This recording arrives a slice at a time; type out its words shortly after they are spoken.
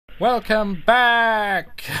Welcome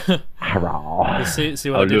back! Hurrah! You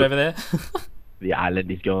see what I did over there? The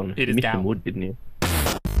island is gone. It You is missed down. some wood, didn't you?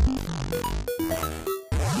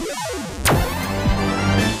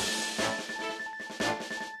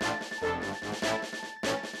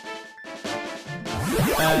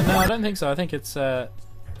 No, I don't think so. I think it's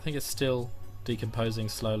still decomposing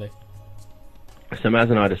slowly. So Maz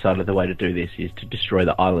and I decided the way to do this is to destroy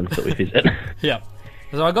the islands that we visit. Yeah.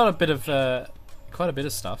 So I got a bit of quite a bit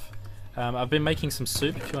of stuff. I've been making some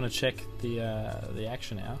soup. If you want to check the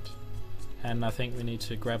action out, and I think we need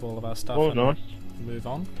to grab all of our stuff and nice. move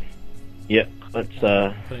on. Yeah, let's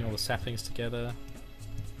Putting all the saplings together.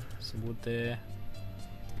 Some wood there.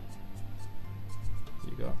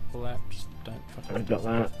 You got all that. Just don't fuck I've got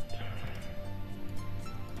that.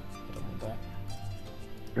 I don't want that.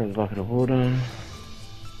 Grab the bucket of water.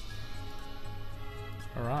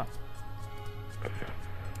 Alright.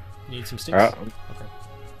 Need some sticks? Alright. Okay.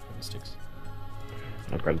 Grab the sticks.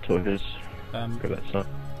 I'll grab the torches. Um, Grab that stuff.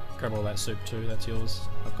 grab all that soup too, that's yours.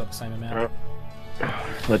 I've got the same amount.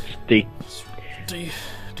 Alright. Let's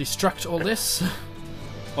Destruct all this.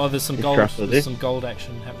 Oh, there's some gold. Destruct all There's this? some gold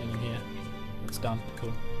action happening in here. It's done.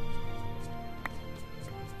 Cool.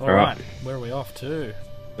 Alright. Alright, where are we off to?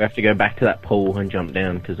 We have to go back to that pool and jump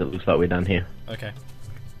down because it looks like we're done here. Okay.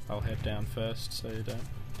 I'll head down first so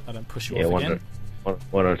I don't push you Yeah, off again.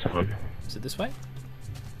 one at a time. Is it this way?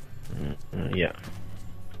 Yeah.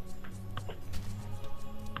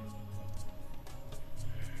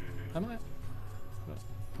 Am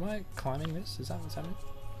I climbing this? Is that what's happening?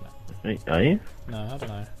 Are you? No, I don't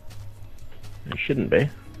know. It shouldn't be.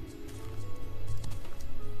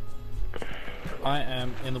 I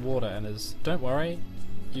am in the water and there's... Don't worry,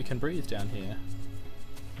 you can breathe down here.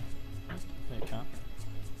 No, you can't.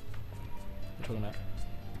 What are you talking about?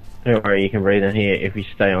 Don't worry, you can breathe in here if you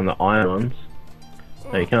stay on the islands.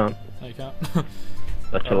 No, you can't. No, you can't.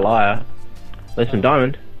 That's a liar. Listen,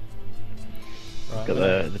 diamond. Right, Got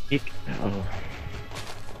the pick. Oh.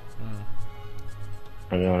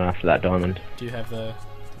 I'm going after that diamond. Do you have the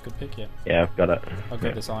good pick yet? Yeah, I've got it. I'll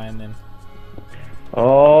grab this iron then.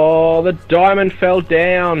 Oh, the diamond fell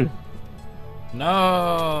down.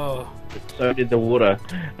 No! So did the water.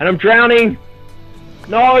 And I'm drowning!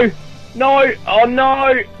 No! No! Oh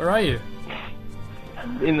no! Where are you?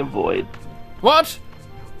 In the void. What?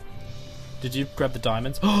 Did you grab the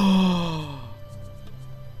diamonds?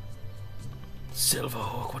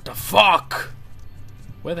 Silverhawk, what the fuck?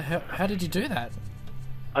 Where the hell? How did you do that?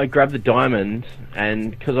 I grabbed the diamond, and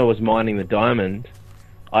because I was mining the diamond,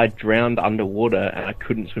 I drowned underwater and I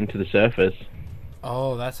couldn't swim to the surface.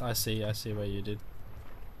 Oh, I see where you did.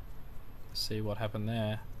 See what happened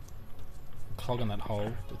there. Clogging that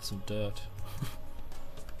hole with some dirt.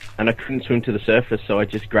 And I couldn't swim to the surface, so I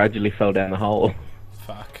just gradually fell down the hole.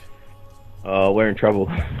 Fuck. Oh, we're in trouble.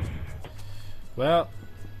 Well,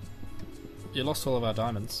 you lost all of our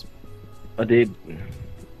diamonds. I did.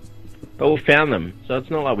 But we found them, so it's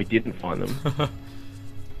not like we didn't find them.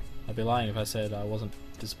 I'd be lying if I said I wasn't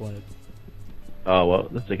disappointed. Oh, well,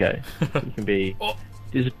 that's okay. You can be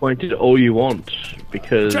disappointed all you want,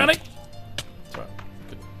 because Drowning! Sorry.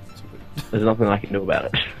 Good. It's all good. there's nothing I can do about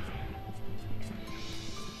it.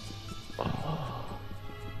 Oh.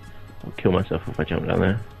 I'll kill myself if I jump down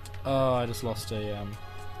there. Oh, I just lost a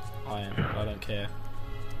iron. I don't care.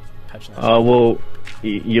 Patching that Oh, well,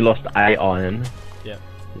 you lost a iron. shit.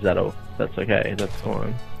 Is that all? That's okay, that's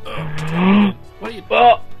fine. What are you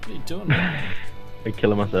Oh! doing, man? I'm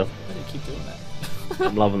killing myself. Why do you keep doing that?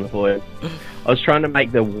 I'm loving the void. I was trying to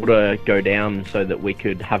make the water go down so that we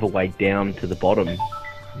could have a way down to the bottom.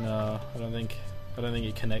 No, I don't think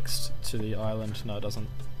it connects to the island. No, it doesn't.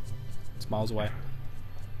 It's miles away.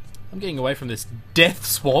 I'm getting away from this death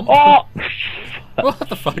swamp. Oh! What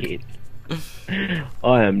the fuck? Shit.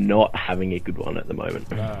 I am not having a good one at the moment.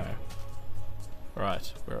 No.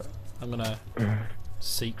 Right, I'm gonna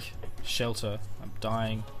seek shelter. I'm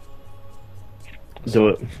dying. Do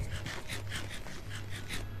it.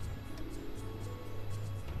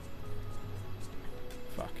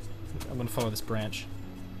 Fuck. I'm gonna follow this branch.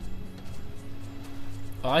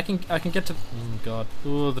 Oh, I can get to. Oh god.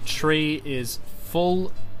 Ooh, the tree is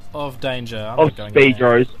full of danger. I'm Oh, not going speed there.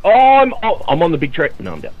 rose. Oh, I'm on the big tree.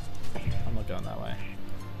 No, I'm down. I'm not going that way.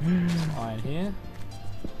 Some iron here.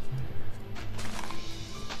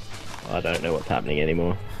 I don't know what's happening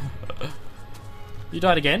anymore. You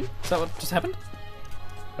died again? Is that what just happened?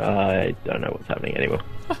 I don't know what's happening anymore.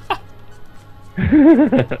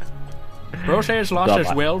 Brochet's lost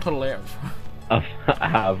his will to live. I've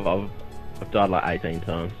died like 18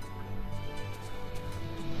 times.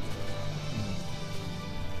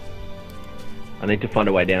 I need to find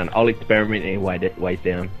a way down. I'll experiment any ways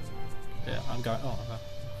down. Yeah, I'm going.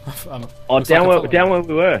 Oh, down where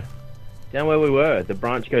we were. Down where we were. The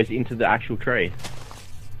branch goes into the actual tree.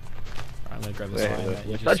 Right, I'm gonna grab this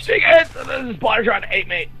iron. Such chickens! There's a spider trying to eat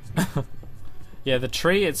me. Yeah, the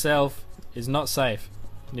tree itself is not safe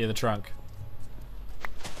near the trunk.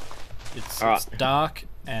 It's dark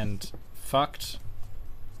and fucked.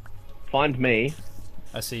 Find me.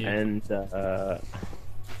 I see you. And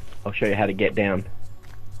I'll show you how to get down.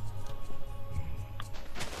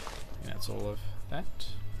 That's all of that.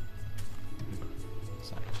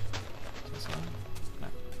 No.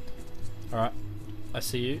 Alright, I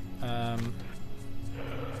see you. Can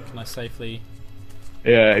I safely...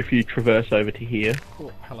 Yeah, if you traverse over to here.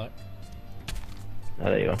 Oh, hello. Oh,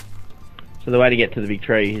 there you are. So the way to get to the big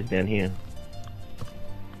tree is down here.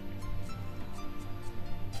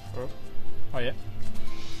 Oh yeah.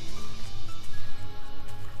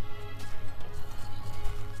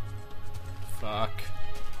 Fuck.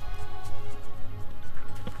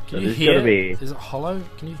 Can you hear? Is it hollow?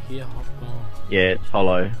 Can you hear? Oh. Yeah, it's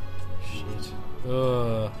hollow. Shit.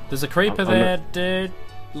 Ugh. There's a creeper there, dude.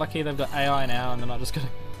 Lucky they've got AI now, and they're not just gonna.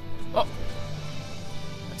 Oh.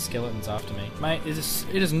 That skeleton's after me, mate. It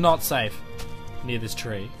is not safe near this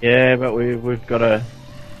tree. Yeah, but we've got to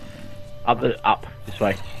up this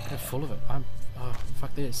way. They're full of it. Oh,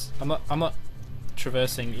 fuck this. I'm not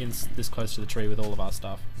traversing in this close to the tree with all of our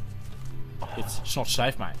stuff. It's not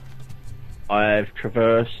safe, mate. I've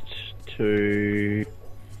traversed to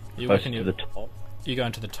close to the top. You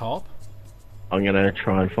going to the top? I'm gonna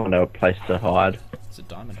try and find a place to hide. There's a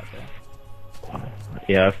diamond up there.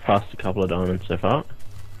 Yeah, I've passed a couple of diamonds so far.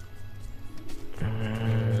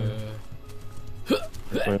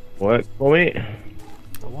 This won't work for me.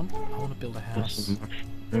 I want to build a house.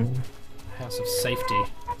 A house of safety.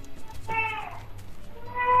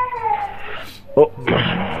 Oh.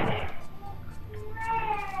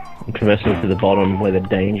 I'm traversing to the bottom where the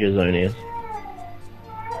danger zone is.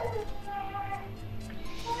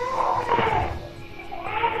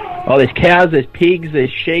 Oh, there's cows, there's pigs,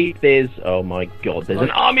 there's sheep, there's... Oh my god, there's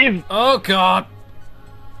an army of... Oh god!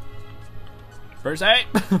 Bruce, hey!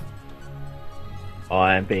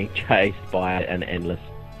 I am being chased by an endless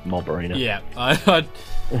mob arena. Yeah,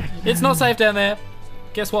 it's not safe down there.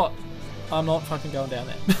 Guess what? I'm not fucking going down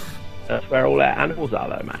there. That's where all our animals are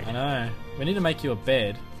though, mate. I know. We need to make you a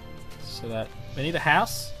bed. So that... We need a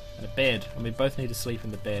house and a bed. And we both need to sleep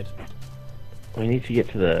in the bed. We need to get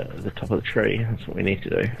to the top of the tree. That's what we need to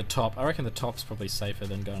do. The top. I reckon the top's probably safer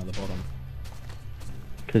than going to the bottom.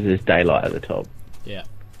 Because there's daylight at the top. Yeah.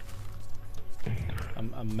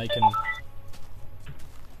 I'm making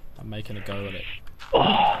a go at it.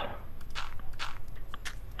 Oh.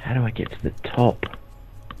 How do I get to the top? I'm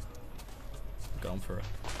going for it.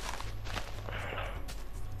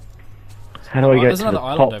 How do I get there's to another the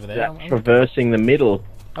island top over there. traversing the middle?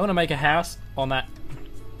 I want to make a house on that.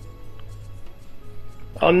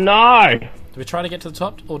 Oh no! Do we try to get to the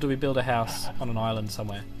top, or do we build a house on an island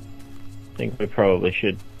somewhere? I think we probably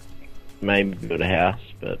should maybe build a house,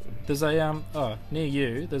 but... There's a, near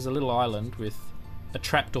you, there's a little island with a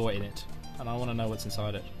trapdoor in it, and I want to know what's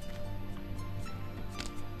inside it.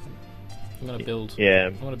 I'm gonna build... Yeah.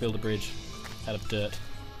 I'm gonna build a bridge out of dirt.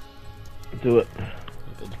 Do it. I'm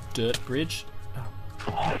gonna build a dirt bridge.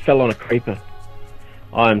 Oh, I fell on a creeper.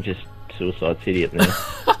 I'm just Suicide City at now.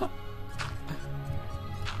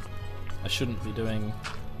 I shouldn't be doing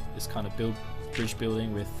this kind of bridge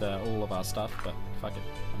building with all of our stuff, but fuck it,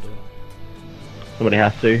 I'm doing it. Somebody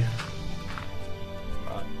has to.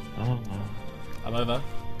 Right. Oh. I'm over.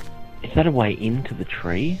 Is that a way into the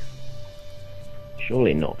tree?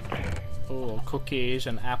 Surely not. Oh, cookies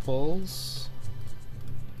and apples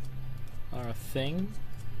are a thing.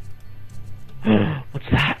 What's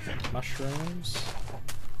that? Mushrooms.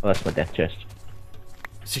 Oh, that's my death chest.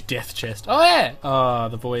 It's your death chest. Oh yeah! Oh,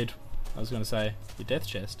 the void. I was going to say, your death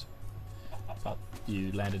chest. But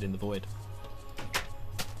you landed in the void.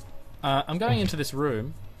 I'm going into this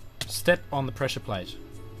room. Step on the pressure plate.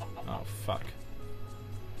 Oh, fuck.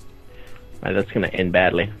 Mate, that's going to end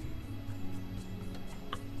badly.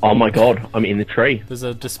 Oh my god, I'm in the tree. There's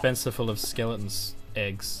a dispenser full of skeletons'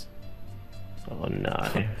 eggs. Oh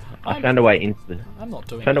no. I found a way into the... I'm not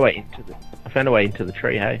doing I found a way into the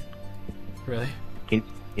tree, hey? Really?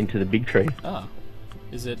 Into the big tree. Ah.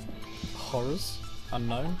 Is it horrors?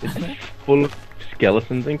 Unknown? It's full of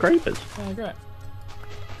skeletons and creepers. Oh, great.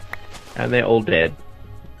 And they're all dead.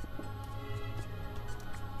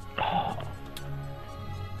 Oh,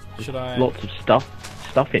 should I... Lots of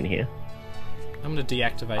stuff in here. I'm going to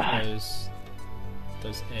deactivate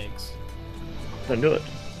those eggs. Don't do it.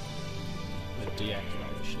 I'm going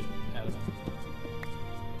deactivate the shit out of it.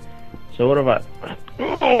 So what have I...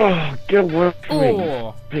 Oh, good work for me.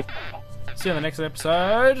 Oh! See you on the next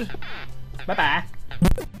episode. Bye bye.